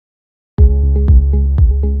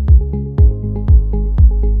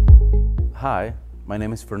Hi, my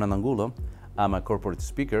name is Fernando Angulo. I'm a corporate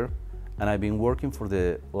speaker, and I've been working for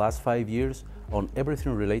the last 5 years on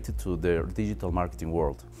everything related to the digital marketing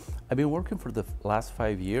world. I've been working for the last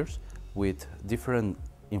 5 years with different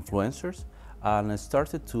influencers, and I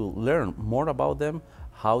started to learn more about them,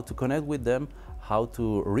 how to connect with them, how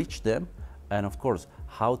to reach them, and of course,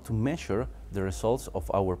 how to measure the results of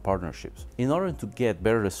our partnerships. In order to get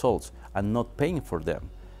better results and not paying for them,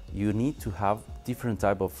 you need to have different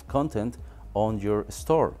type of content on your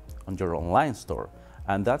store, on your online store.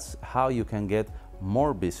 And that's how you can get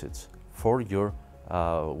more visits for your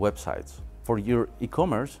websites. For your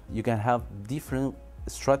e-commerce, you can have different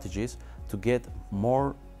strategies to get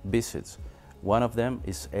more visits. One of them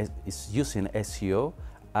is using SEO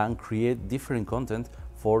and create different content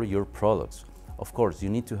for your products. Of course, you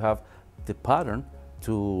need to have the pattern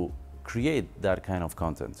to create that kind of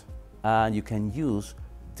content. And you can use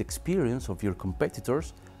the experience of your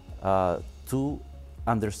competitors to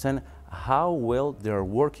understand how well they are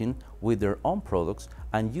working with their own products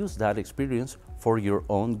and use that experience for your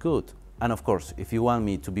own good. And of course, if you want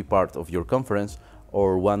me to be part of your conference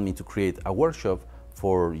or want me to create a workshop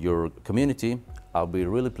for your community, I'll be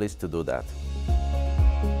really pleased to do that.